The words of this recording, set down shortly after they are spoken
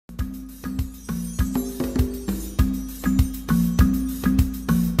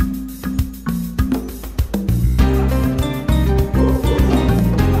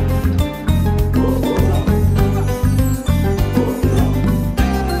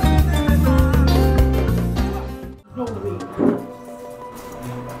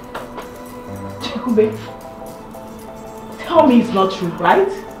Chukube, tell me it's not true, right?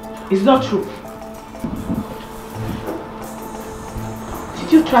 It's not true.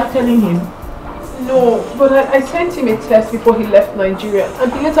 Did you try telling him? No, but I sent him a text before he left Nigeria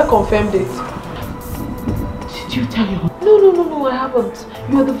and he later confirmed it. Did you tell him? No, I haven't.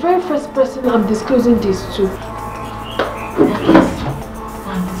 You are the very first person I'm disclosing this to.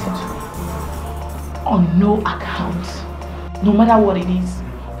 On no account, no matter what it is,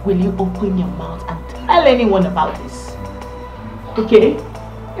 will you open your mouth and tell anyone about this? Okay?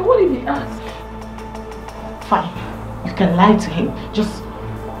 And what if he asks? Fine, you can lie to him. Just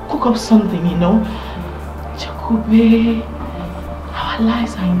cook up something, you know. Chakube, our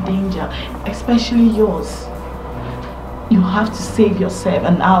lives are in danger, especially yours. You have to save yourself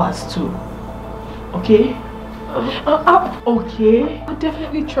and ours too. Okay? Okay? I'll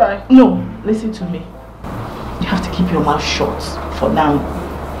definitely try. No, listen to me. You have to keep your mouth shut for now.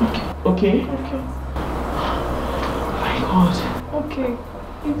 Okay. Okay? Okay. Oh my God. Okay.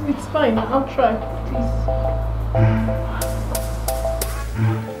 It's fine. I'll try. Please.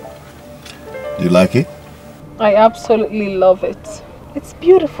 Do you like it? I absolutely love it. It's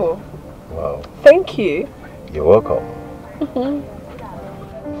beautiful. Wow. Thank you. You're welcome.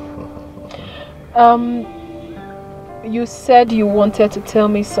 You said you wanted to tell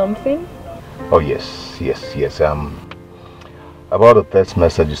me something? Oh yes. About the text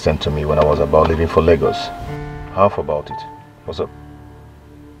message you sent to me when I was about leaving for Lagos. Half about it. What's up?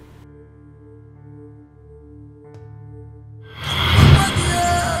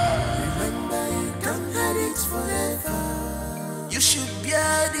 You should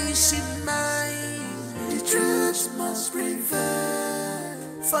bear this in mind. The truth must prevail.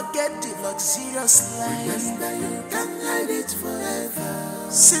 Forget the luxurious life. Remember you can't hide it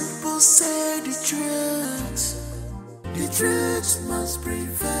forever. Simple, say the truth. The truth must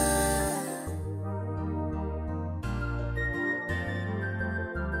prevail.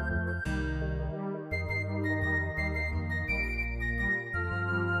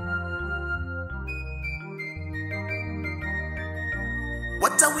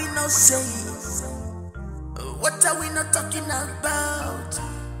 What are we not saying? What are we not talking about?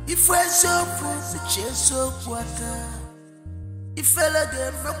 If we're so full, the chase so water. If I let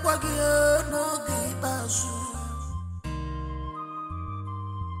them make what you no give us.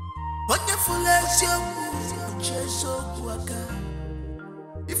 Wonderful as you the chase so water.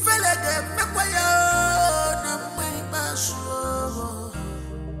 If I let them make what you no give us.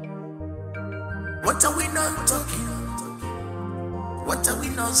 What are we not talking? What are we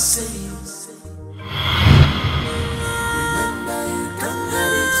not saying?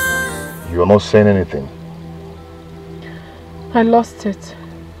 You are not saying anything. I lost it.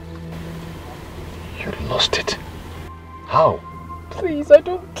 You lost it? How? Please, I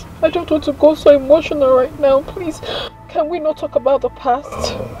don't want to go so emotional right now. Please, can we not talk about the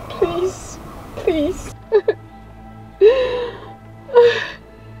past? Please, please.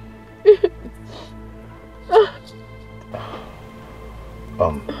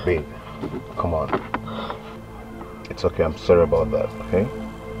 Babe, come on. It's okay, I'm sorry about that, okay?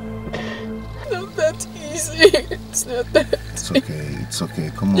 It's not that easy. It's not that It's okay,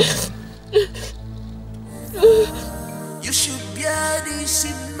 come on. You should bear this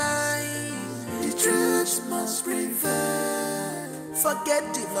in mind. The truth must prevail.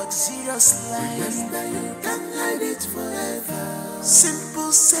 Forget the luxurious life. Remember you can't hide it forever.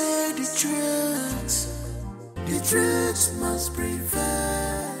 Simple, say the truth. The truth must prevail.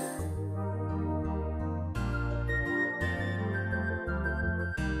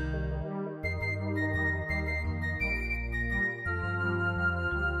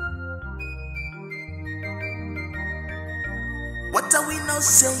 What are we not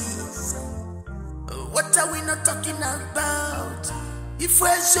saying? What are we not talking about? If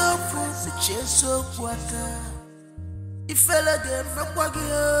we're so full, the chase so water. If I let them make what you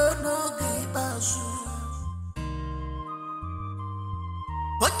no give us.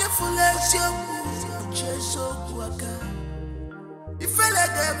 Wonderful as you the chase so water. If I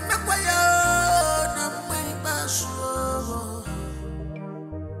let them make what you no give us.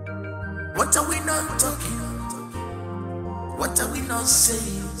 What are we not talking? What are we not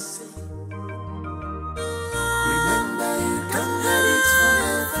saying? Remember you can't hide it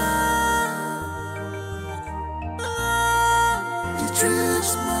forever. The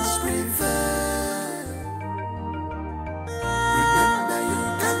truth must prevail. Remember you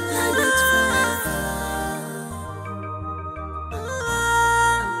can't hide it forever.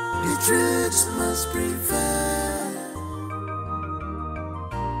 The truth must prevail.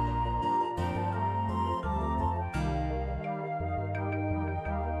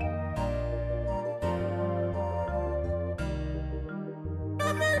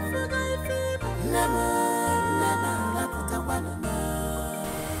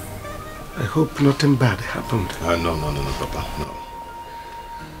 I hope nothing bad happened. No, Papa, no.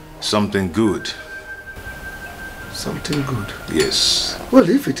 Something good. Something good? Yes. Well,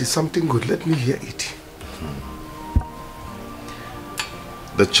 if it is something good, let me hear it.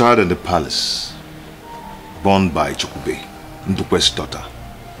 The child in the palace, born by Chukube, Ndukwe's daughter,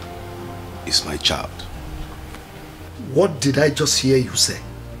 is my child. What did I just hear you say?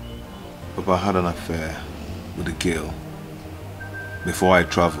 Papa had an affair with a girl before I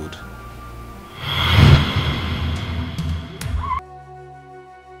traveled.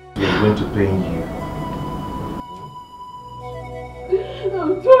 We are going to pain you.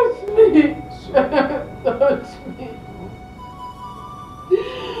 Don't touch me. Don't touch me.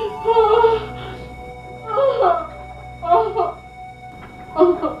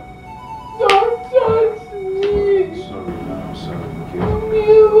 Don't touch me. Sorry, I'm sorry, okay?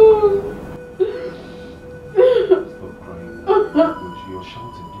 Stop crying. You're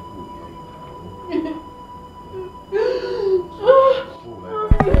shouting, people will hear you.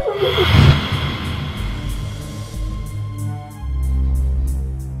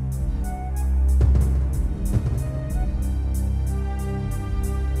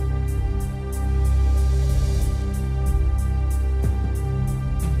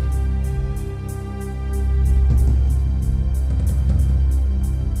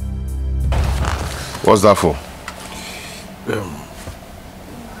 What's that for?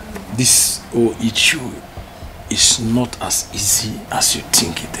 This issue is not as easy as you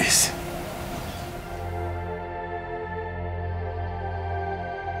think it is.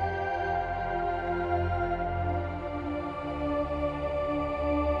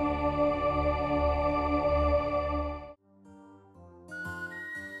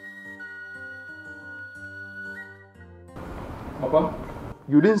 Papa,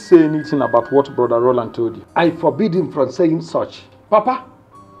 you didn't say anything about what Brother Roland told you. I forbid him from saying such. Papa?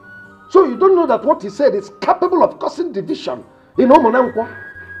 So you don't know that what he said is capable of causing division in Omonankwa?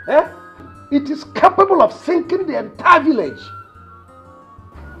 Eh? It is capable of sinking the entire village.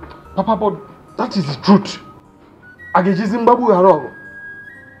 Papa, but that is the truth.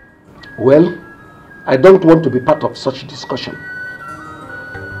 Well, I don't want to be part of such discussion.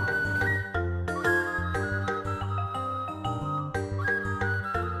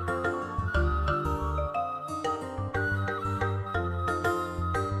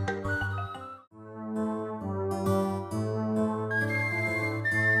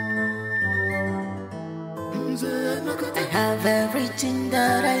 I have everything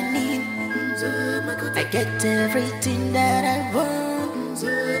that I need. I get everything that I want.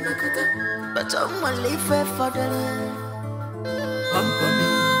 But someone live for the love. Pampa me,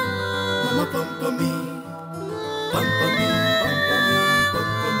 mama pampa me. Pampa me, pampa me,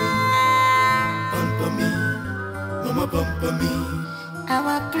 pampa me. Pampa me, mama pampa me.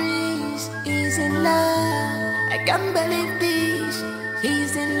 Our prince is in love. I can't believe this.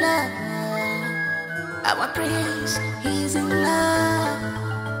 He's in love. Our prince, he's in love.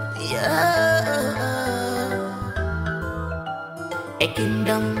 Yeah. A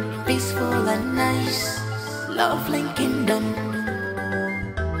kingdom peaceful and nice, lovely kingdom.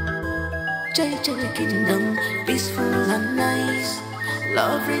 JJ kingdom peaceful and nice,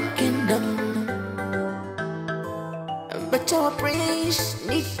 lovely kingdom. But our prince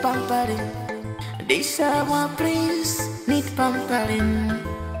need pampering. This our prince need pampering.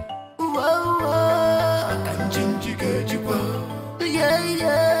 Whoa, whoa. Yeah,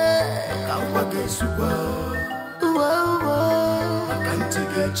 yeah. Whoa, whoa.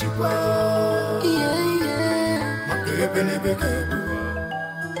 Yeah, yeah.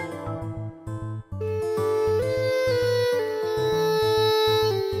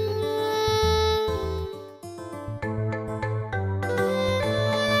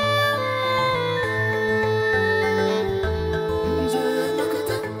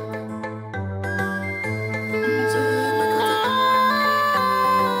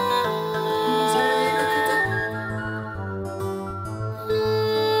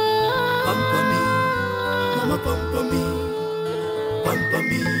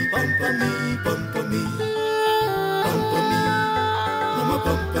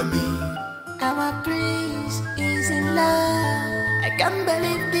 Our prince is in love. I can't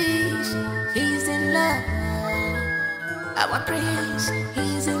believe this. He's in love. Our prince,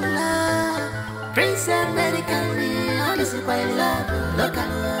 he's in love. Prince American, this is quite love. Look at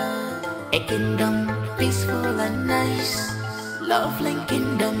love. A kingdom peaceful and nice, lovely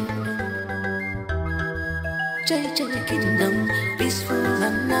kingdom. JJ kingdom peaceful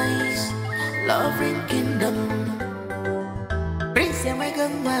and nice, lovely kingdom. Prince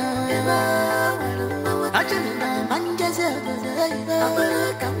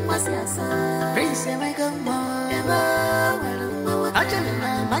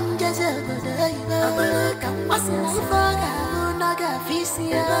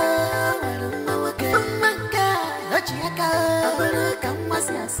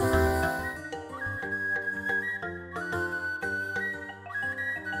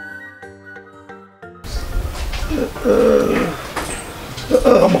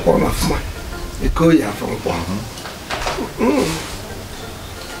I'm a corner of mine. You go here from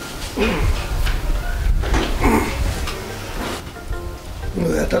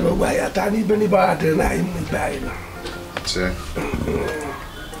I don't know why I can't even buy it and I'm buying it.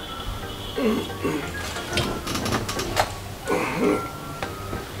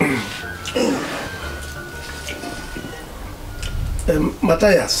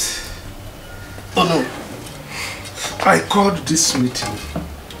 Matthias. Oh no. I called this meeting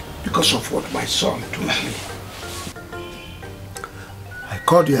because of what my son told me. I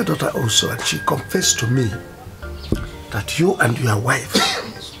called your daughter also and she confessed to me that you and your wife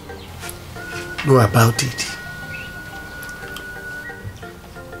know about it.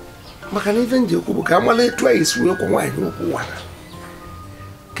 Maka even Jacob Kamale twice will go wine no water.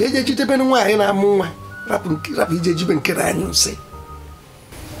 Keja Jiteben wine and more rapping Jibin Keran say.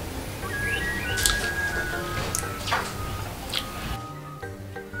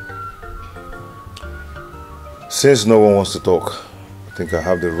 Since no one wants to talk, I think I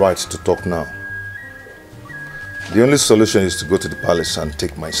have the right to talk now. The only solution is to go to the palace and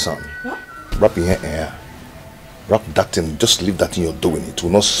take my son. What? Wrap in here. Wrap that in. Just leave that in your doing. It will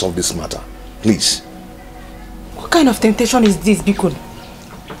not solve this matter. Please. What kind of temptation is this, Bikun?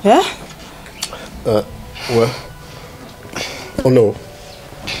 Yeah? Well. Oh no.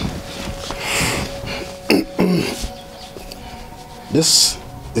 This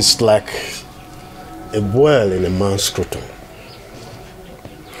is like a boil in a man's scrotum.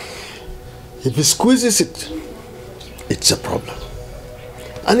 If he squeezes it, it's a problem.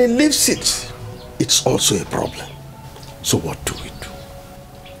 And he leaves it, it's also a problem. So what do we do?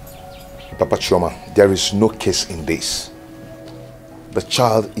 Papa Chioma, there is no case in this. The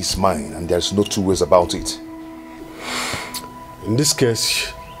child is mine and there is no two ways about it. In this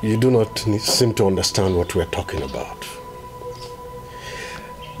case, you do not seem to understand what we're talking about.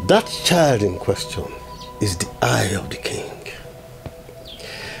 That child in question is the eye of the king.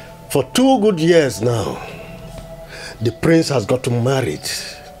 For 2 good years now, the prince has gotten married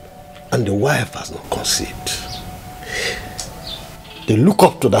and the wife has not conceived. They look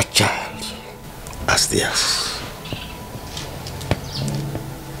up to that child as theirs.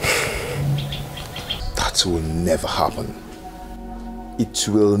 That will never happen. It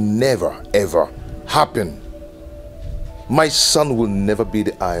will never ever happen. My son will never be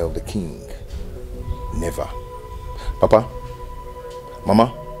the eye of the king. Never. Papa,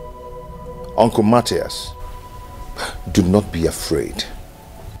 Mama, Uncle Matthias, do not be afraid.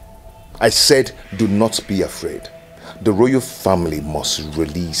 I said do not be afraid. The royal family must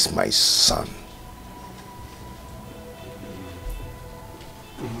release my son.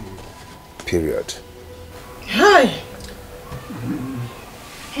 Period. Hi.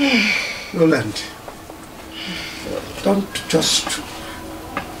 Roland, don't just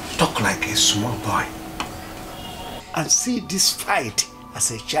talk like a small boy and see this fight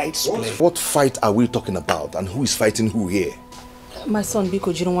as a child's play. What fight are we talking about and who is fighting who here? My son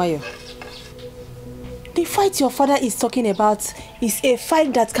Biko Jirunwayo. The fight your father is talking about is a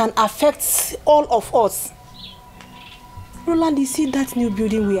fight that can affect all of us. Roland, you see that new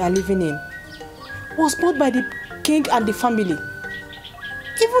building we are living in was bought by the king and the family.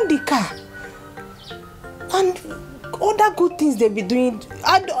 Even the car. And other good things they be doing.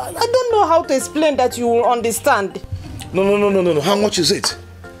 I don't know how to explain that you will understand. No. How much is it?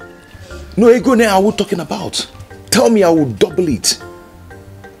 No, ego now are we talking about? Tell me, I will double it.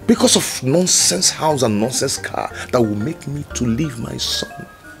 Because of nonsense house and nonsense car that will make me to leave my son.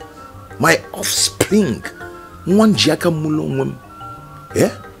 My offspring. One Jiaka Mulong.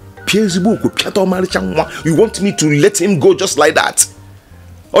 Yeah? You want me to let him go just like that?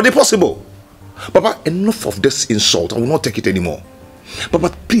 Are they possible? Papa, enough of this insult. I will not take it anymore.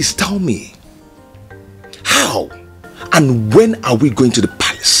 Papa, please tell me. How and when are we going to the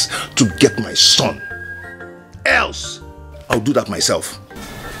palace to get my son? Else, I'll do that myself.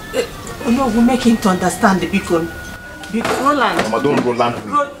 No, we'll make him to understand the big one. Roland. Mama, don't Roland.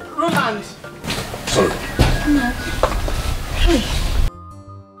 Roland. Sorry. No. Hey.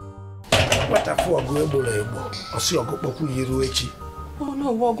 What a fool go ebo. I see you go poku yiru echi. Oh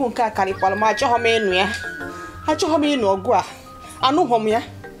no, we go nka karipala ma acho ho me enu ya. Acho ho me enu ogu a. Anu hom ya.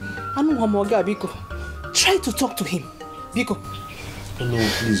 Anu hom oga biko. Try to talk to him. Biko. Oh, no,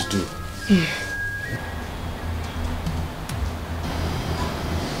 please do.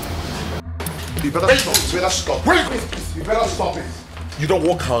 You better stop. Wait. You better stop it. You don't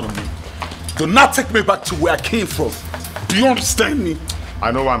walk out on me. Do not take me back to where I came from. Do you understand me?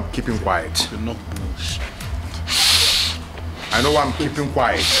 I know I'm keeping quiet. You're not bullshit. I know I'm keeping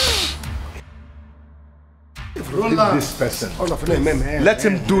quiet. This person. Let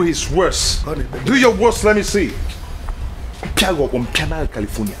him do his worst. Do your worst, let me see. California.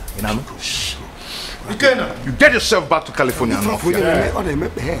 You get yourself back to California.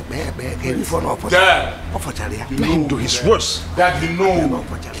 Dad, let him do his worst. Dad, you know.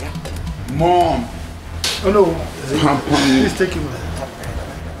 Mom. Oh no. Pamper me. Please take him.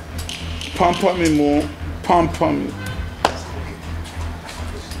 Pamper me, Mom. Pamper me.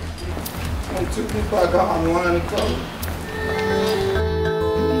 I took me back out and wanted to come.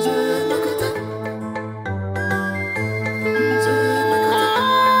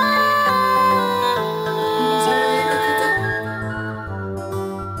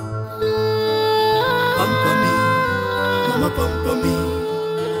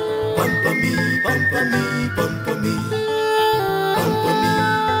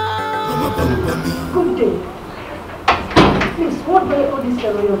 Good day. Please, what way all this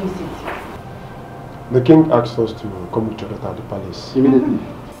royal visit? The king asked us to come with your daughter at the palace immediately.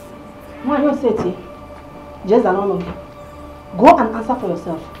 Why you say it? Just alone. Go and answer for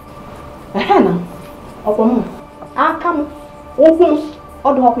yourself. Ehena. Opomu. Akamu. Ogun.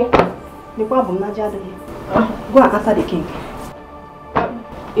 Odokwe. Nikwa bum na jade. Go and answer the king.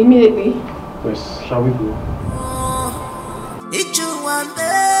 Immediately. Yes, shall we go?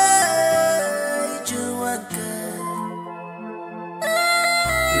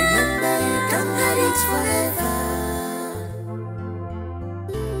 Remember, you can't hide it forever.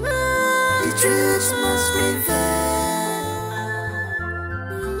 The truth must prevail.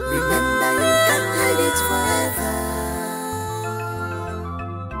 Remember, you can't hide it forever.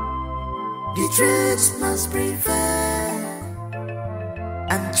 The truth must prevail.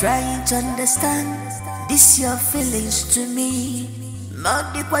 I'm trying to understand this your feelings to me.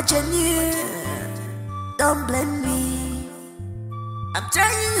 Not the what you knew. Don't blame me. I'm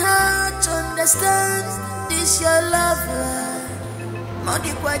trying hard to understand this your lover. Not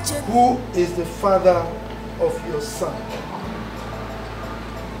the what you. Who is the father of your son?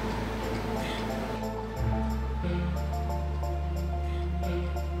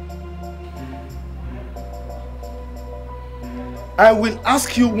 I will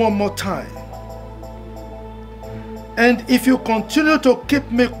ask you one more time. And if you continue to keep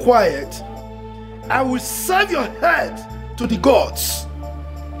me quiet, I will serve your head to the gods.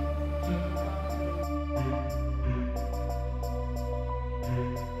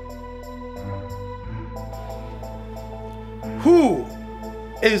 Who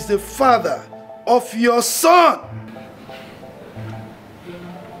is the father of your son?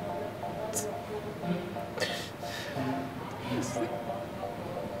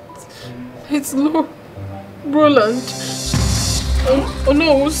 It's Roland. Oh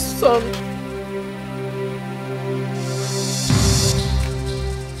no, son.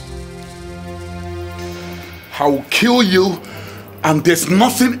 I will kill you, and there's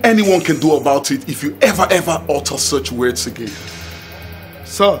nothing anyone can do about it if you ever utter such words again.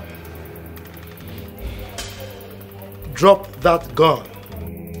 Son, drop that gun.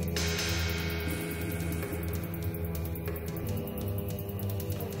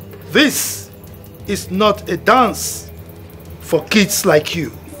 This is not a dance for kids like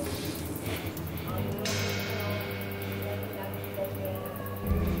you.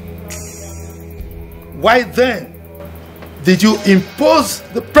 Why then did you impose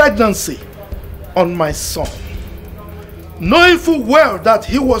the pregnancy on my son, knowing full well that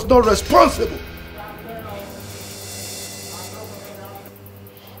he was not responsible?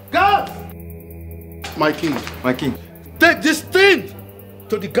 God! My king. Take this thing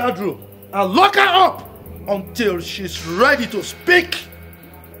to the guard room and lock her up until she's ready to speak.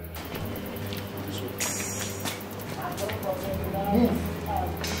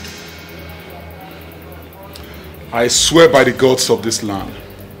 I swear by the gods of this land,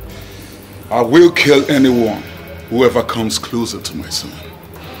 I will kill anyone whoever comes closer to my son.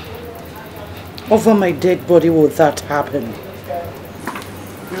 Over my dead body will that happen?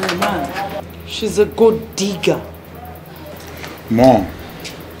 You're a man. She's a good digger. Mom,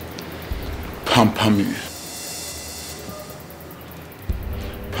 pamper me.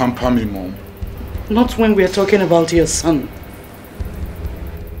 Pamper me, Mom. Not when we're talking about your son.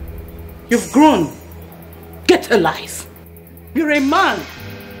 You've grown. Get a life. You're a man.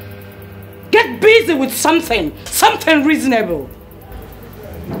 Get busy with something reasonable.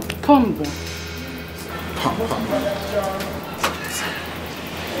 Come, boy.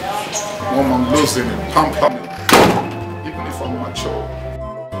 Mom, I'm losing it. Pam. Even if I'm mature.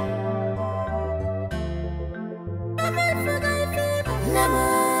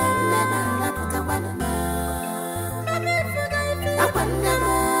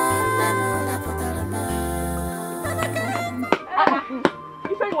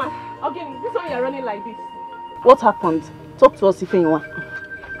 Okay, this one you're running like this. What happened? Talk to us, Ifeanyi.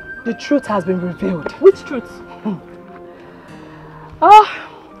 The truth has been revealed. Which truth?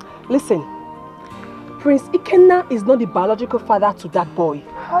 Listen. Prince Ikenna is not the biological father to that boy.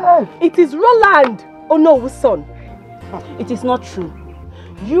 It is Roland, Onowu's son. It is not true.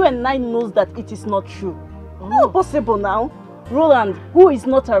 You and I knows that it is not true. Not possible now. Roland, who is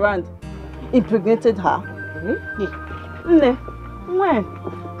not around, impregnated her.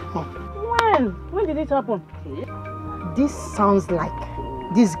 When? When did it happen? This sounds like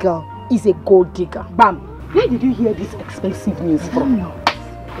this girl is a gold digger. Bam! Where did you hear this expensive news from?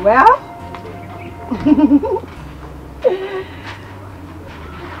 Well,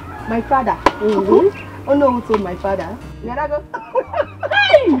 my father. Oh no, who told my father? Let her go.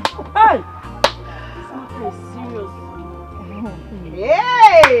 Hey! This matter is serious.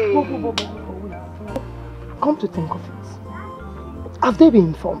 Hey! Come to think of it, have they been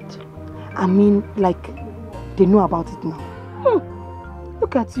informed? I mean, like, they know about it now.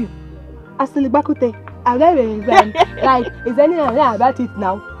 Look at you. Asilibakute. I've never been informed. Like, is anyone know about it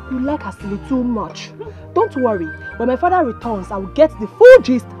now? You like Asili too much. Don't worry. When my father returns, I will get the full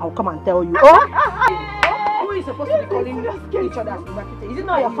gist. I will come and tell you. Who is supposed to be calling each other Asilibakute? Is it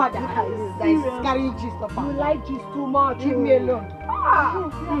not your father? That is carrying gist of her. You like gist too much. Leave me alone.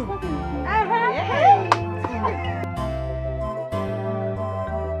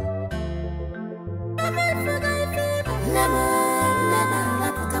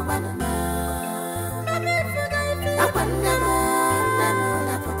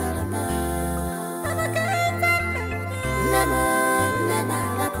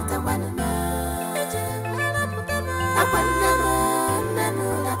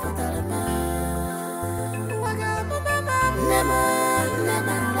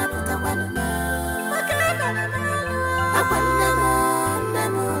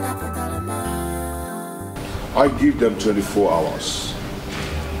 I give them 24 hours.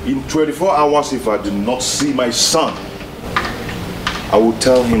 In 24 hours, if I do not see my son, I will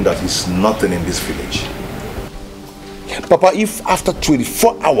tell him that he's nothing in this village. Papa, if after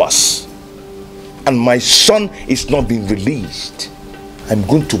 24 hours and my son is not being released, I'm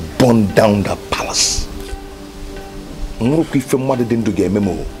going to burn down the palace.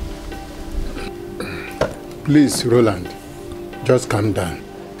 Please, Roland, just calm down.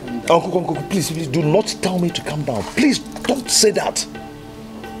 Uncle, please do not tell me to calm down. Please don't say that.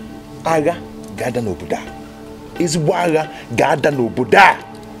 Aga gada nobuda. Is waga gada nobuda.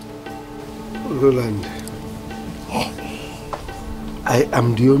 Roland, I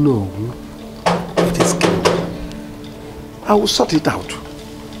am the owner of this kingdom. I will sort it out.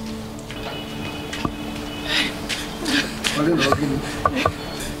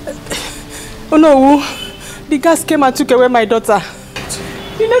 Oh no, the gas came and took away my daughter.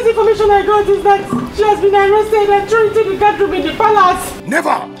 The next information I got is that she has been arrested and thrown into the guard room in the palace. Never!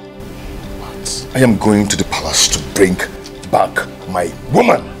 I am going to the palace to bring back my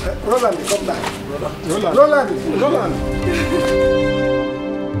woman. Roland, come back. Roland.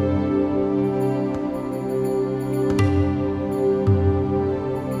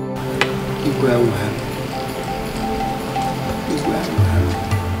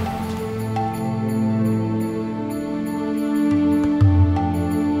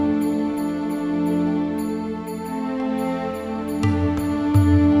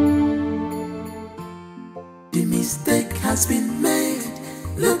 The mistake has been made.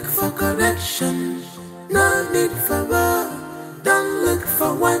 Look for correction. No need for war. Don't look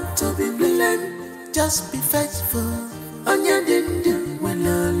for one to be blamed. Just be faithful. Onya dindu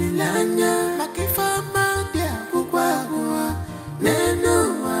waloli lanya. Makifama dia kukwa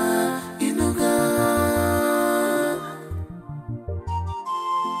nenoa inuga.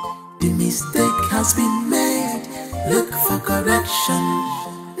 The mistake has been made. Look for correction.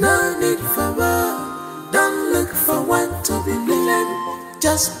 No need for war. Don't look for one to be blamed.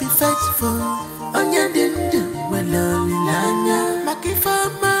 Just be faithful. Onya dindu waloli lanya.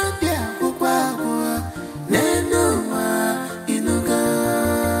 Makifama dia kukwa nenoa inuga.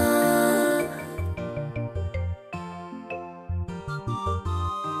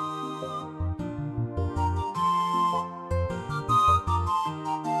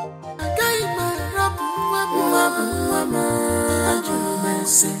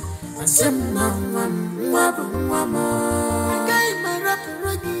 say, I say, mama, mama, mama. I got my rap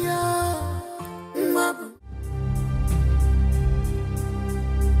radio, mama.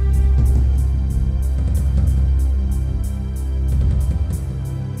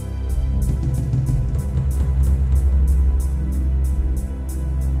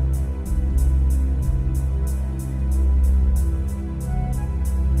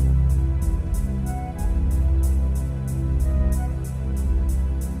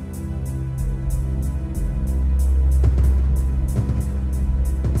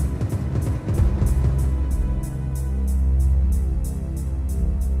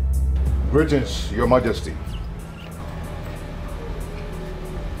 Greetings, Your Majesty.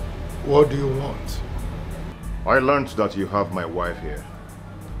 What do you want? I learned that you have my wife here.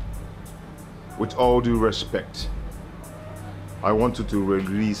 With all due respect, I want you to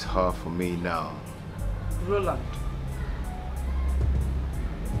release her for me now. Roland,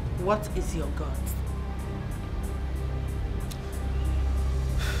 what is your God?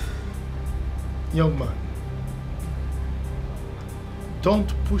 Young man,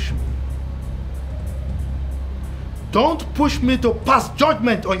 don't push me. Don't push me to pass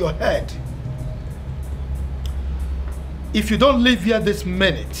judgment on your head. If you don't leave here this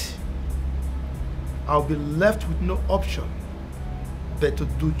minute, I'll be left with no option but to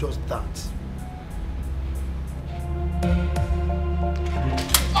do just that.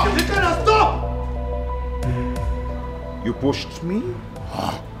 Oh, you cannot stop! You pushed me?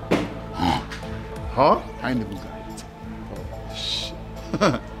 Huh? I never got it. Oh, shit.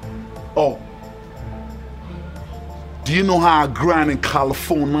 Oh. Do you know how I grind in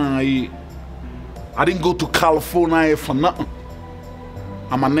California? I didn't go to California for nothing.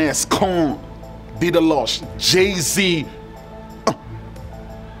 I'm an ex-con, Did a Loss, Jay-Z,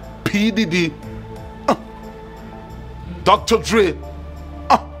 P. Diddy, Dr. Dre,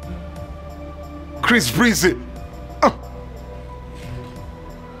 Chris Breezy,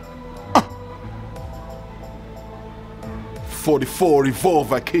 44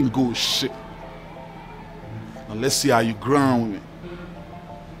 revolver, I can't go shit. Now let's see how you ground with me.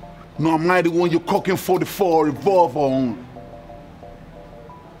 No, I'm not the one you're cooking 44 revolver on.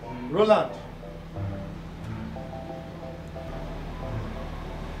 Roland.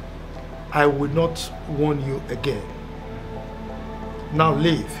 I will not warn you again. Now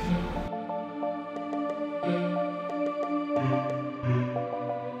leave.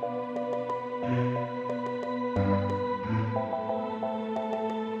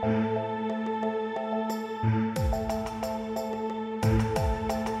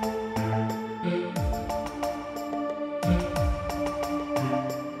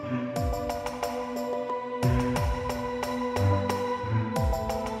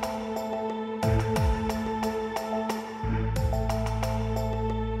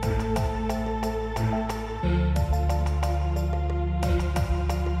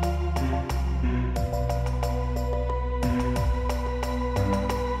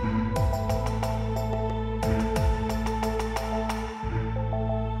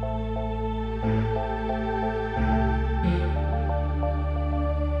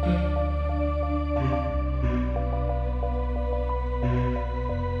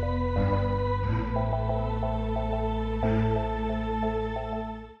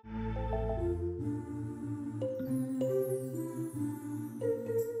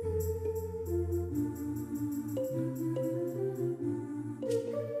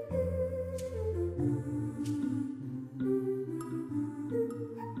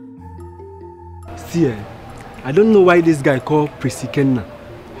 See, I don't know why this guy called Prissy Kenna.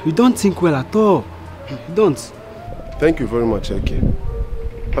 You don't think well at all. You don't. Thank you very much, Eke.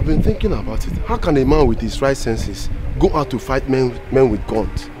 I've been thinking about it. How can a man with his right senses go out to fight men with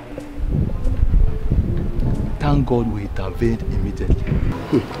guns? Thank God we intervened immediately.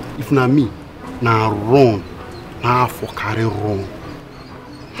 If not me, now run. Now for carry run.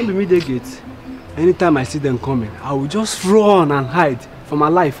 Don't be media gate. Anytime I see them coming, I will just run and hide for my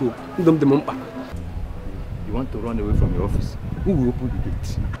life. You want to run away from your office? Who will open the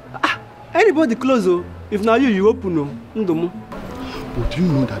gate? Anybody close, oh. If now you open, no. But do you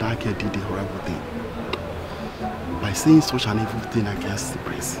know that I did a horrible thing? By saying such an evil thing against the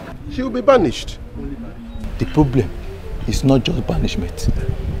prince, she will be banished. The problem is not just banishment.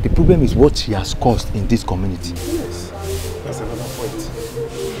 The problem is what she has caused in this community. Yes, that's another point.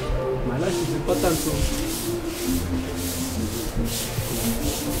 My life is important, so.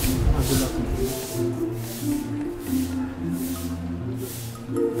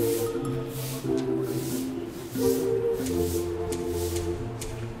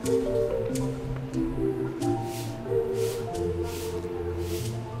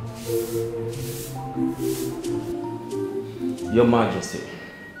 Your Majesty,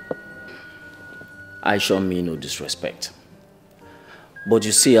 I shall mean no disrespect. But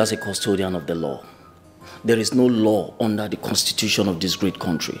you see, as a custodian of the law, there is no law under the constitution of this great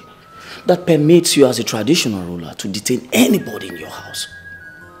country that permits you as a traditional ruler to detain anybody in your house.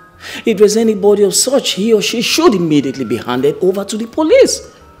 If there's anybody of such, he or she should immediately be handed over to the police,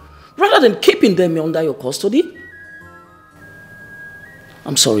 rather than keeping them under your custody.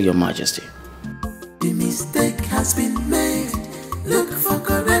 I'm sorry, Your Majesty. The mistake has been made. Look for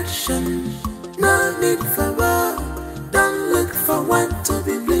correction. No need for war. Don't look for one to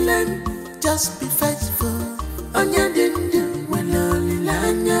be blamed. Just be faithful. Onya dindu waloli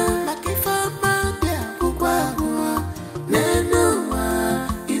lanya. Makifa mandia kukwa hua. Nenuwa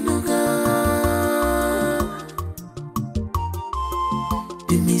inuga.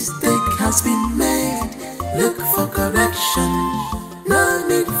 The mistake has been made. Look for correction. No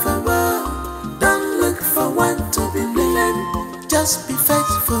need for war. Don't look for one to be blamed. Just be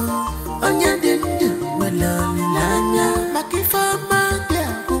faithful. Onya dindu waloli lanya. Makifa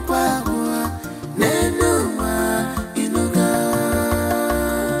mandia kukwa hua. Nenuwa inuga.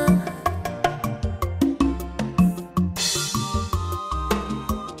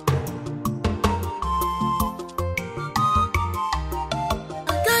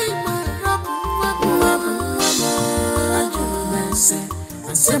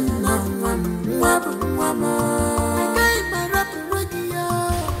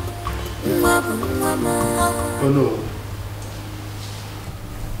 Oh no.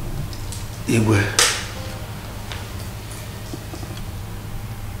 Igwe,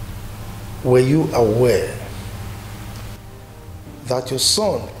 were you aware that your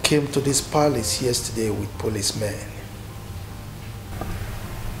son came to this palace yesterday with policemen?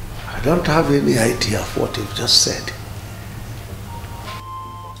 I don't have any idea of what you've just said.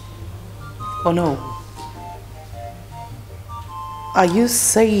 Oh no. Are you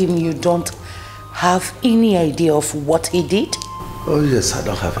saying you don't have any idea of what he did? Oh yes, I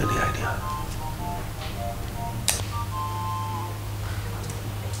don't have any idea.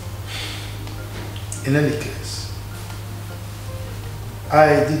 In any case,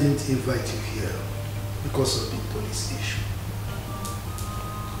 I didn't invite you here because of the police issue.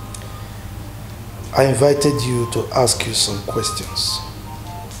 I invited you to ask you some questions.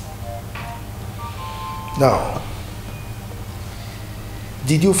 Now,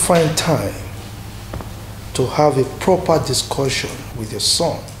 did you find time to have a proper discussion with your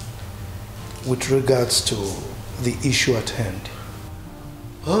son with regards to the issue at hand?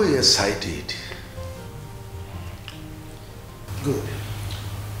 Oh yes, I did. Good.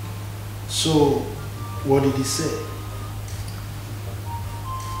 So, what did he say?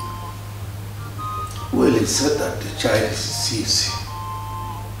 Well, he said that the child is deceased.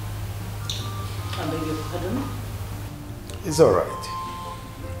 I beg your pardon? It's all right.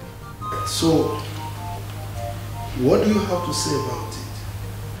 So, what do you have to say about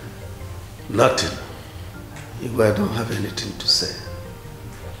it? Nothing. I don't have anything to say.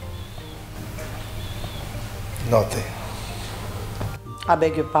 Nothing. I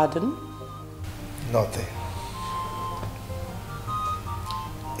beg your pardon? Nothing.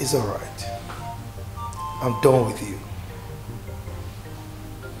 It's all right. I'm done with you.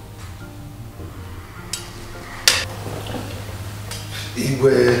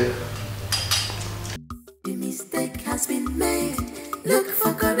 Igwe. The mistake has been made. Look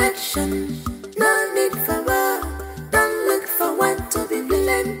for correction. No need for war. Don't look for one to be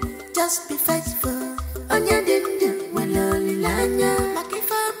blamed. Just be faithful. Onya dindu waloli lanya.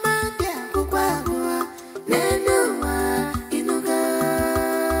 Makifa mandia kukwa hua. Nenuwa inuga.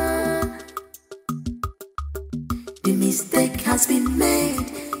 The mistake has been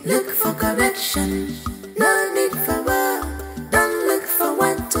made. Look for correction. No need for war. Don't look for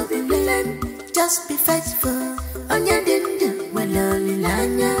one to be blamed. Just be faithful. Onya dindu waloli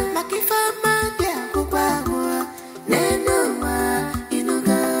lanya. Makifa mandia kukwa hua. Nenuwa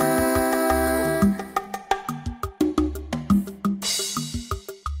inuga.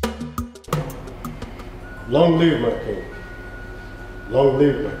 Long live my king. Long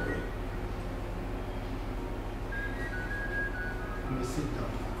live my queen. You may sit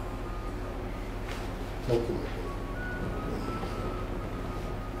down. Thank you, my king.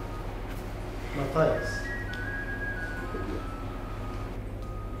 Matthias,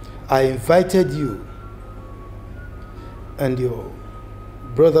 I invited you and your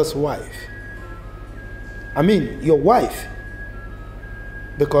brother's wife. I mean, your wife,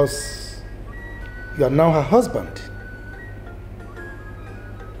 because you are now her husband,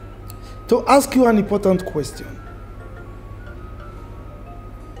 to ask you an important question.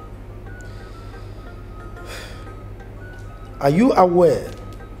 Are you aware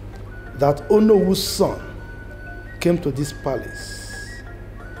that Onowu's son came to this palace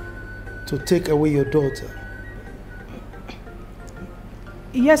to take away your daughter?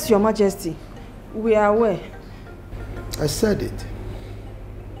 Yes, Your Majesty. We are aware. I said it.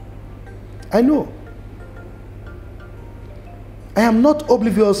 I know. I am not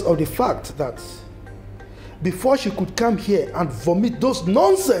oblivious of the fact that before she could come here and vomit those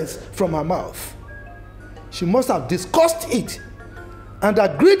nonsense from her mouth, she must have discussed it and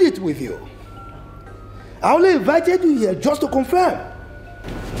agreed it with you. I only invited you here just to confirm.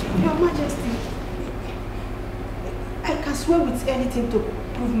 Your Majesty, I can swear with anything to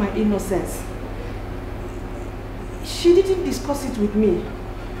prove my innocence. She didn't discuss it with me.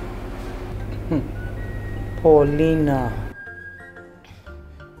 Paulina,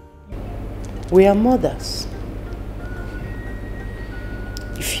 we are mothers.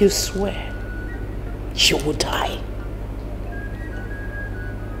 If you swear, she will die.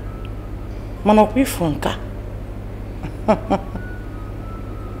 Manokwi Franka.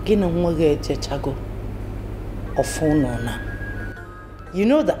 Gina mwage chago. Ofonona. You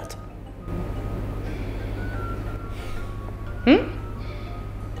know that?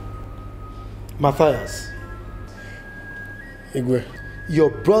 Matthias. Igwe.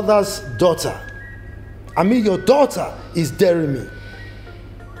 Your brother's daughter. I mean, your daughter is daring me.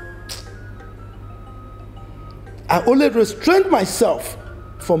 I only restrained myself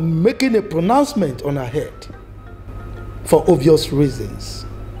from making a pronouncement on her head for obvious reasons.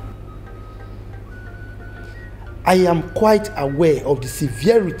 I am quite aware of the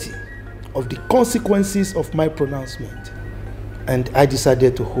severity of the consequences of my pronouncement, and I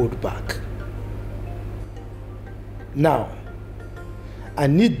decided to hold back. Now, I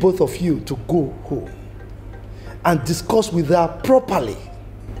need both of you to go home and discuss with her properly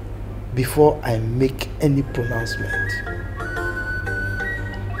before I make any pronouncement.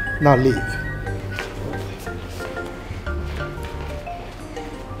 Now leave.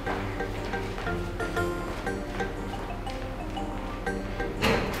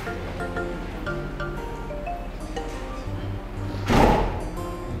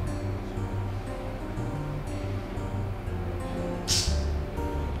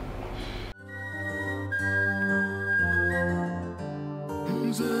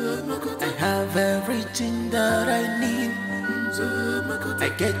 I have everything that I need. I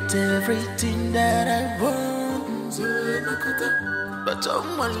get everything that I want. But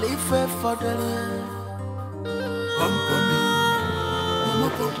I'm gonna live for the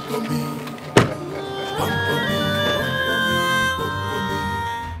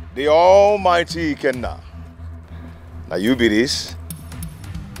The Almighty Kenna. Now you be this.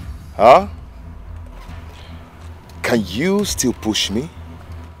 Huh? Can you still push me?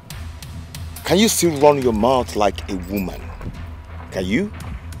 Can you still run your mouth like a woman? Can you?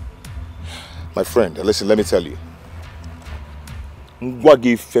 My friend, listen, let me tell you.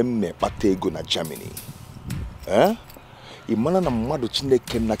 Ngwagi femme patego na Germany. Eh? Imana na madu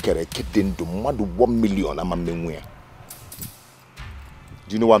chineke na kere kedendo madu 1 million amamenwe.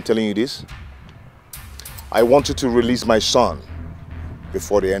 Do you know why I'm telling you this? I want you to release my son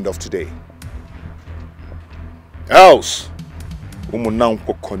before the end of today. Else,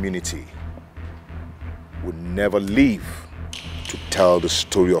 Umunanko community will never leave to tell the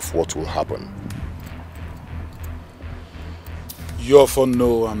story of what will happen. You often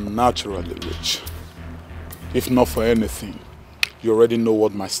know I'm naturally rich. If not for anything, you already know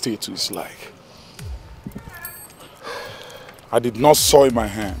what my status is like. I did not soil my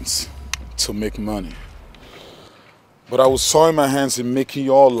hands to make money. But I will soil my hands in making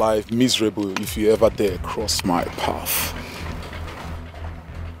your life miserable if you ever dare cross my path.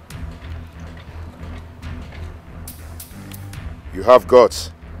 You have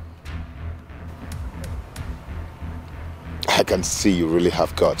guts. I can see you really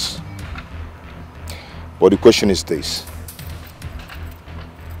have guts. But the question is this.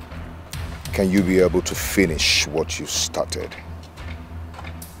 Can you be able to finish what you started?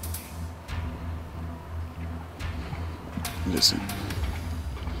 Listen.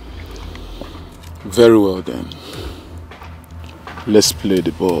 Very well then. Let's play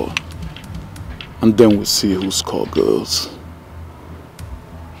the ball. And then we'll see who scores girls.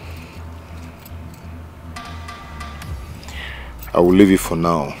 I will leave you for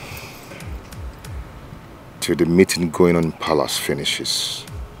now till the meeting going on in Palace finishes.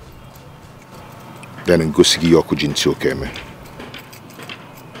 Then in Gosigi Yokujinti, okay, man?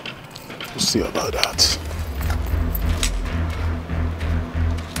 We'll see about that.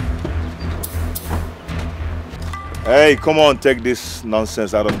 Hey, come on, take this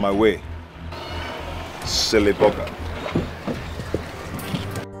nonsense out of my way. Silly bugger.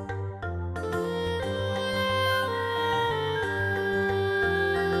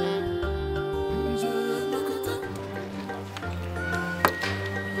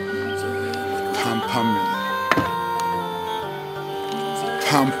 Pamper me.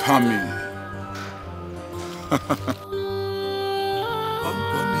 Pamper me. Pamper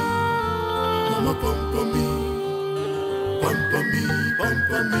me. Mama pamper me. Pamper me.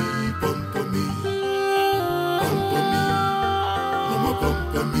 Pamper me. Pamper me. Pamper me. Mama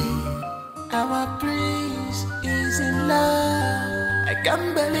pamper me. Our prince is in love. I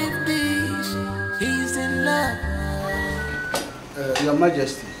can't believe this. He's in love. Your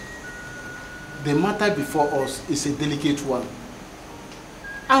Majesty, the matter before us is a delicate one.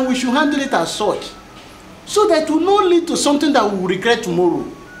 And we should handle it as such, so that it will not lead to something that we will regret tomorrow.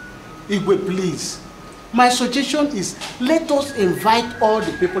 Igwe, please. My suggestion is let us invite all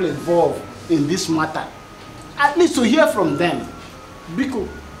the people involved in this matter, at least to hear from them. Biko.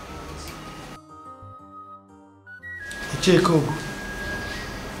 Etiko,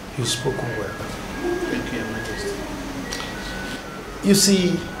 you've spoken well. Thank you, Your Majesty. You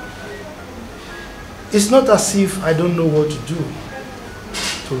see, it's not as if I don't know what to do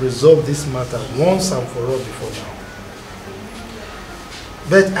to resolve this matter once and for all before now.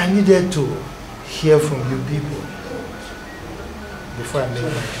 But I needed to hear from you people before I make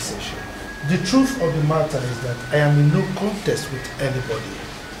my decision. The truth of the matter is that I am in no contest with anybody.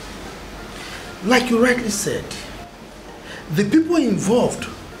 Like you rightly said, the people involved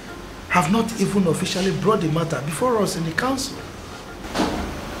have not even officially brought the matter before us in the council.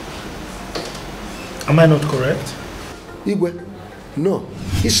 Am I not correct? Igwe, no,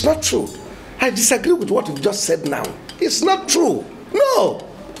 it's not true. I disagree with what you've just said now. It's not true. No.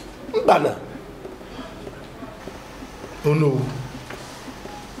 Mbana. Oh no.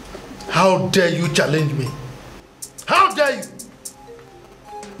 How dare you challenge me? How dare you?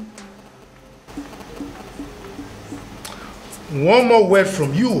 One more word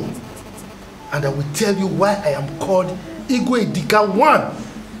from you, and I will tell you why I am called Igwe Idika I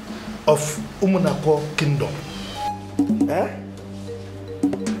of Umunako Kingdom. Eh?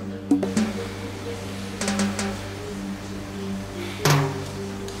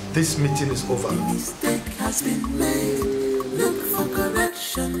 This meeting is over. A mistake has been made. Look for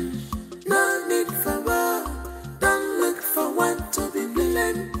correction. No need for war. Don't look for one to be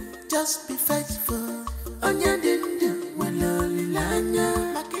blamed. Just be faithful. Onya dindu waloli lanya.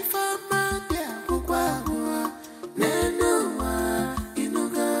 Makifa madia kukwa nenoa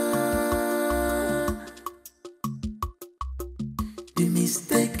inuga. The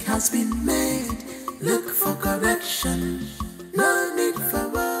mistake has been made. Look for correction. No need for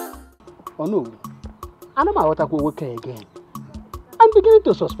war. Oh no, I know my water will work again. I'm beginning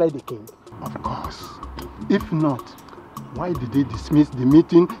to suspect the king. Of course. If not, why did they dismiss the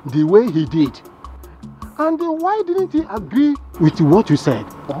meeting the way he did? And why didn't he agree with what you said?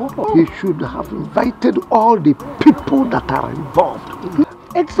 Oh. He should have invited all the people that are involved.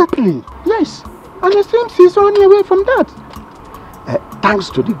 Exactly. Yes. And it seems he's only away from that. Thanks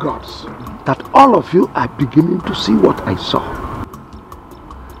to the gods that all of you are beginning to see what I saw.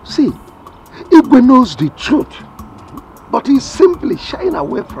 See, Igwe knows the truth, but he's simply shying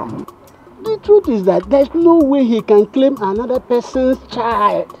away from it. The truth is that there's no way he can claim another person's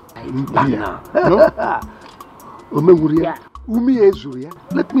child. Let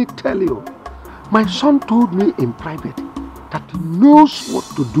me tell you, my son told me in private that he knows what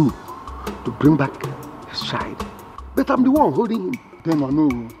to do to bring back his child. But I'm the one holding him. Then no,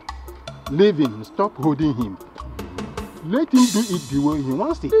 leave him, stop holding him. Let him do it the way he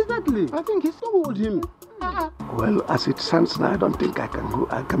wants it. Exactly. I think he still hold him. Well, as it stands now, I don't think I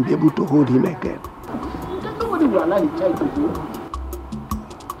can be able to hold him again. Nobody will allow the child to do.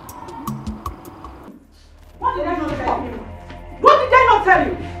 What did I not tell you? What did I not tell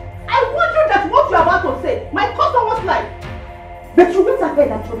you? I warned you that what you're about to say might cost someone's life. But you went ahead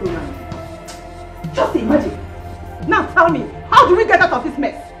and told around. Just imagine. Now tell me, how do we get out of this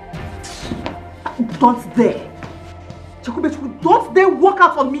mess? Don't dare. Chakube, don't dare walk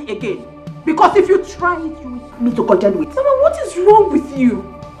out on me again. Because if you try it, you will need to contend with. Someone, what is wrong with you?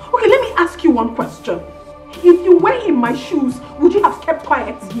 Okay, let me ask you one question. If you were in my shoes, would you have kept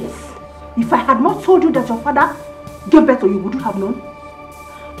quiet? Yes. If I had not told you that your father gave birth to you, would you have known?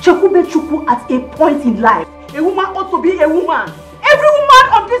 Chakube Chukwu, at a point in life, a woman ought to be a woman. Every woman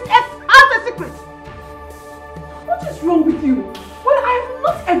on this earth has a secret. What is wrong with you? Well, I am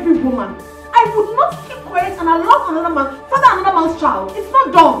not every woman. I would not keep quiet and allow another man father another man's child. It's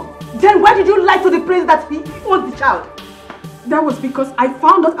not done. Then why did you lie to the prince that he was the child? That was because I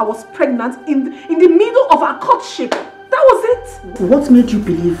found out I was pregnant in the middle of our courtship. That was it. What made you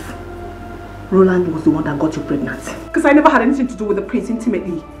believe Roland was the one that got you pregnant? Because I never had anything to do with the prince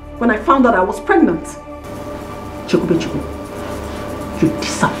intimately when I found out I was pregnant. Chukube, You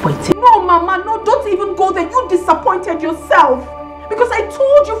disappointed. No, Mama, no, don't even go there. You disappointed yourself. Because I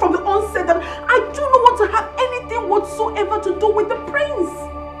told you from the onset that I do not want to have anything whatsoever to do with the prince.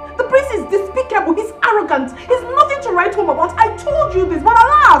 The prince is despicable, he's arrogant, he's nothing to write home about. I told you this, but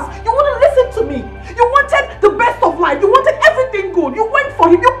alas, you wouldn't listen to me. You wanted the best of life, you wanted everything good, you went for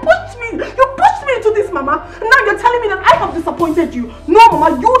him, you pushed me into this, Mama. And now you're telling me that I have disappointed you. No,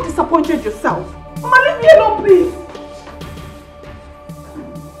 Mama, you disappointed yourself. Mama, leave me alone, please.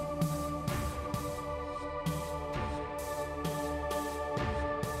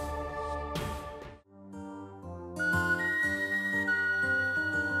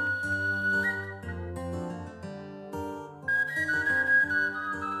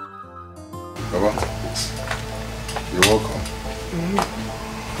 Baba, you're welcome.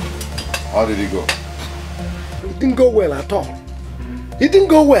 How did it go? It didn't go well at all. It didn't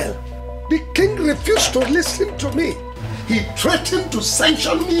go well. The king refused to listen to me. He threatened to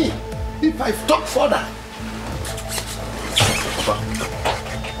sanction me if I talk further. Papa,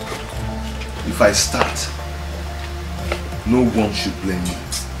 if I start, no one should blame me.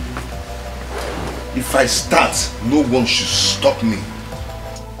 If I start, no one should stop me.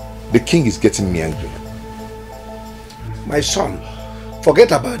 The king is getting me angry. My son,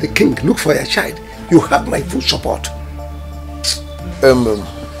 forget about the king. Look for your child. You have my full support.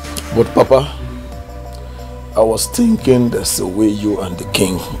 But Papa, I was thinking there's a way you and the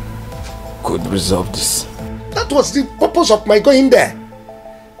king could resolve this. That was the purpose of my going there.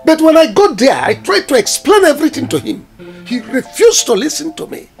 But when I got there, I tried to explain everything to him. He refused to listen to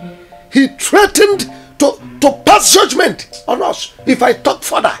me. He threatened to pass judgment on us if I talk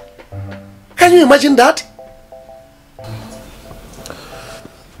further. Can you imagine that?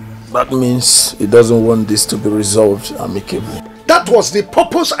 That means he doesn't want this to be resolved amicably. That was the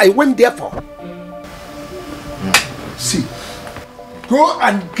purpose I went there for. See, go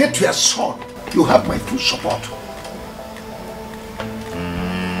and get your son. You have my full support.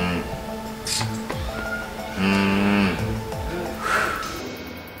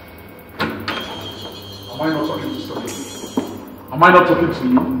 Am I not talking to somebody? Am I not talking to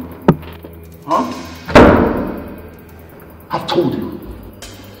you? Huh? I've told you.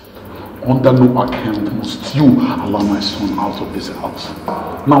 Under no account must you allow my son out of this house.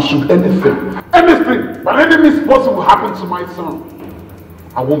 Now should anything, by any misfortune happen to my son,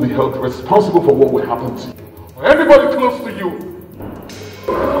 I won't be held responsible for what will happen to you. Or anybody close to you.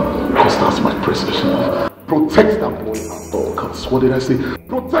 Because that's my precision. Protect that boy at all costs. What did I say?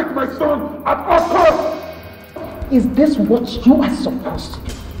 Protect my son at all costs! Is this what you are supposed to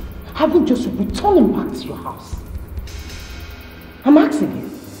do? Haven't just returned him back to your house? I'm asking you.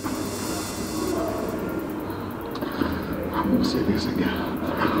 I'm going to say this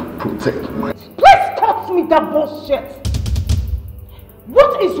again. Protect my... Please stop me that bullshit!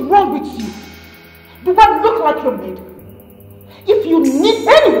 What is wrong with you? Do I look like your maid? If you need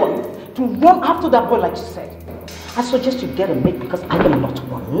anyone to run after that boy like you said, I suggest you get a maid because I am not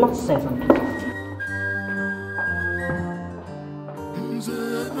one. Nonsense and people.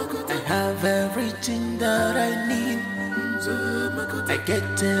 I have everything that I need. I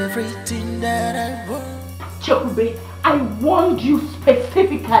get everything that I want. Chokube, I warned you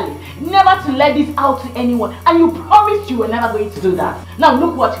specifically never to let this out to anyone, and you promised you were never going to do that. Now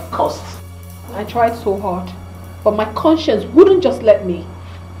look what it cost. I tried so hard, but my conscience wouldn't just let me.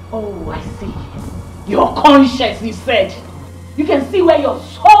 Oh, I see. Your conscience, you said. You can see where your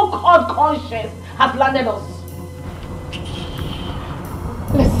so-called conscience has landed us.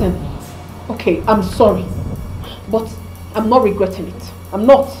 Listen, okay, I'm sorry, but I'm not regretting it. I'm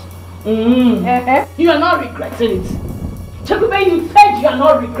not. You are not regretting it. Chokube, you said you are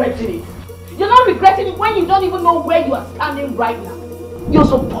not regretting it. You're not regretting it when you don't even know where you are standing right now. Your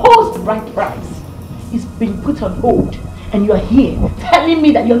supposed bride price is being put on hold, and you are here telling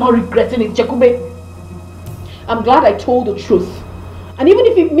me that you're not regretting it, Chokube. I'm glad I told the truth. And even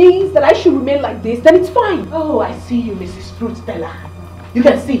if it means that I should remain like this, then it's fine. Oh, I see you, Mrs. Fruit Teller. You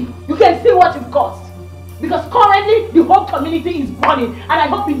can see what you've caused. Because currently the whole community is burning, and I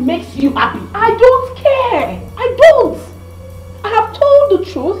hope it makes you happy. I don't care. I don't. I have told the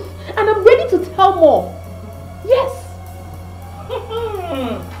truth, and I'm ready to tell more. Yes.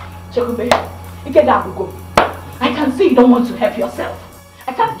 Chokube, you get that, go. I can see you don't want to help yourself.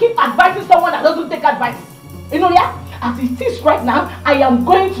 I can't keep advising someone that doesn't take advice. You know, yeah? As it is right now, I am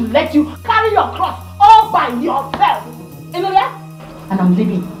going to let you carry your cross all by yourself. You know, yeah? And I'm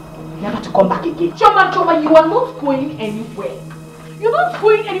leaving. Never to come back again. Choma, you are not going anywhere. You're not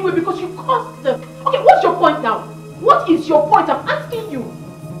going anywhere because you caused them. Okay, what's your point now? What is your point? I'm asking you.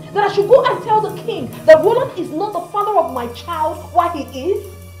 That I should go and tell the king that Roland is not the father of my child while he is?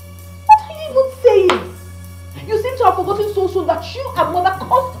 What are you even saying? You seem to have forgotten so soon that you and mother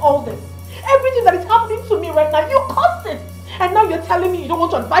caused all this. Everything that is happening to me right now, you caused it. And now you're telling me you don't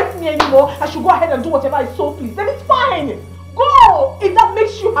want to advise me anymore. I should go ahead and do whatever I so please. Then it's fine. Go! If that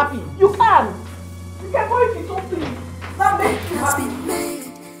makes you happy, you can. You can go if you so please. That makes you happy. Been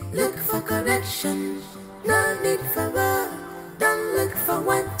made. Look for correction. No need for war. Don't look for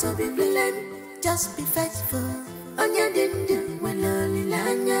one to be blamed. Just be faithful. On your dindu, when only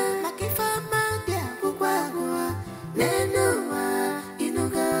lanya. Makifa magia, bugwa, nenoa,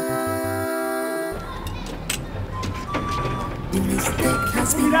 inuga. The mistake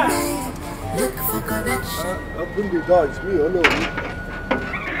has been made. Look for correction. Open the door, it's me, hello.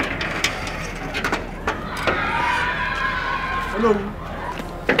 Hello.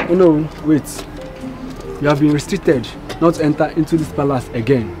 Oh no, wait. You have been restricted not to enter into this palace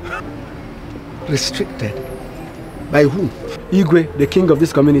again. Restricted? By who? Igwe, the king of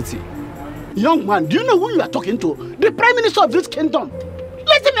this community. Young man, do you know who you are talking to? The prime minister of this kingdom.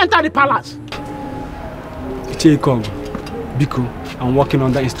 Let him enter the palace. Etiko, Biko, I'm working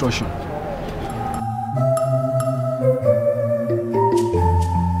under instruction.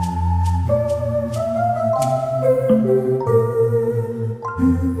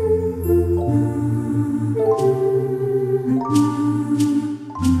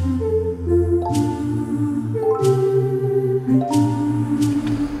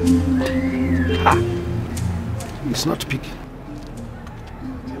 It's not picking.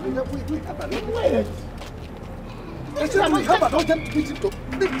 Wait. This is an urgent meeting.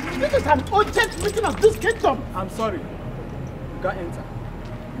 This is an urgent meeting of this kingdom. I'm sorry. You can't enter.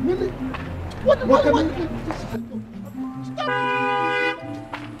 Really? What? Stop!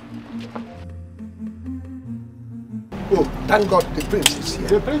 Oh, thank God the prince is here.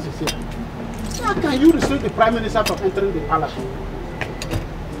 The prince is here. How can you restrict the prime minister from entering the palace?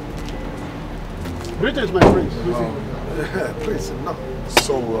 Greetings, my prince. Prince, no.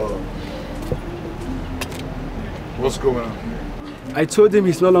 So, what's going on? I told him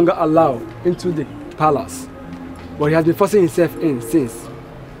he's no longer allowed into the palace, but he has been forcing himself in since.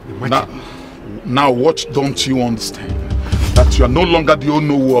 Now what don't you understand? That you are no longer the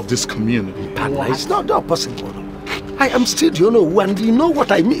Onowu of this community. It's not possible. I am still the Onowu, and you know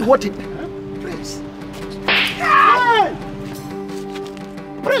what I mean. What it... Prince. Hey!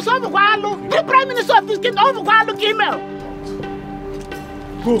 Prince Obukwalo, the prime minister of this kingdom, Obukwalo came out.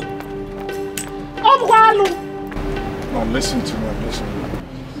 Who? Obukwalo. Now listen to me, listen to me.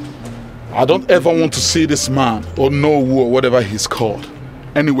 I don't ever want to see this man, or Onowu, or whatever he's called,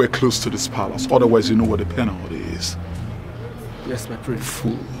 anywhere close to this palace. Otherwise, you know what the penalty is. Yes, my prince.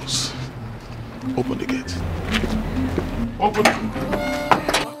 Fools. Open the gate. Open it.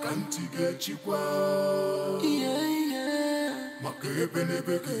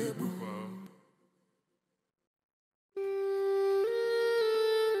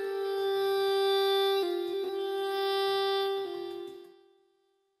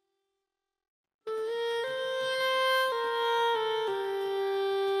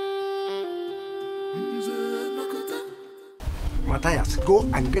 Matthias, go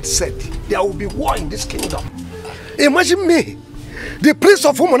and get set. There will be war in this kingdom. Imagine me. The prince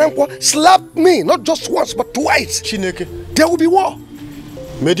of Umunampo slapped me, not just once, but twice. Chineke. There will be war.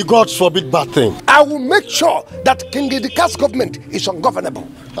 May the gods forbid bad thing. I will make sure that King Idika's government is ungovernable.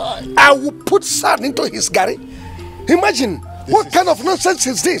 I will put sand into his gari. Imagine, what kind of nonsense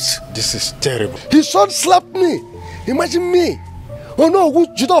is this? This is terrible. His son slapped me. Imagine me. Oh no, who's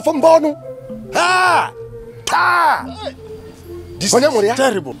Judah from Borno? This is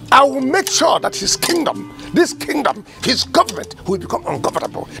terrible. I will make sure that his kingdom, this kingdom, his government will become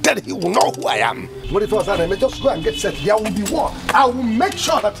ungovernable. Then he will know who I am. What if I was that? Just go and get set. There will be war. I will make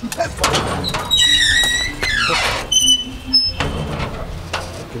sure that he pays for it.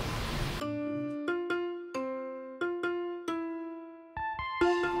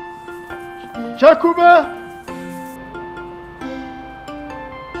 Chakube!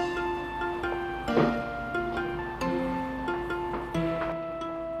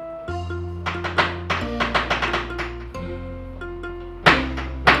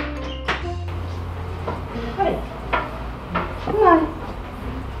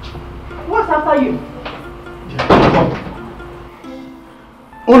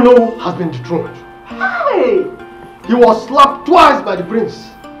 Olo has been dethroned. Hey! He was slapped twice by the prince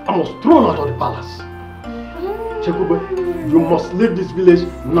and was thrown out of the palace. Chekube, you must leave this village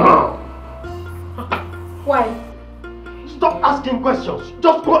now. Why? Stop asking questions.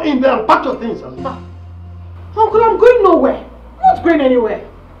 Just go in there and pack your things and leave. Uncle, I'm going nowhere. I'm not going anywhere.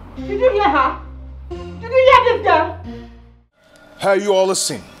 Did you hear her? Did you hear this girl? Hey, you all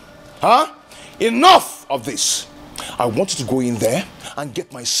listen. Huh? Enough of this. I want you to go in there and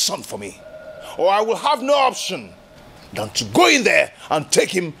get my son for me. Or I will have no option than to go in there and take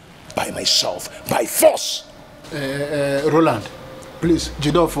him by myself, by force. Roland, please,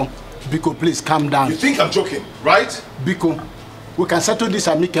 Jidofo, Biko, please calm down. You think I'm joking, right? Biko, we can settle this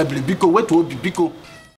amicably. Biko, wait, Biko.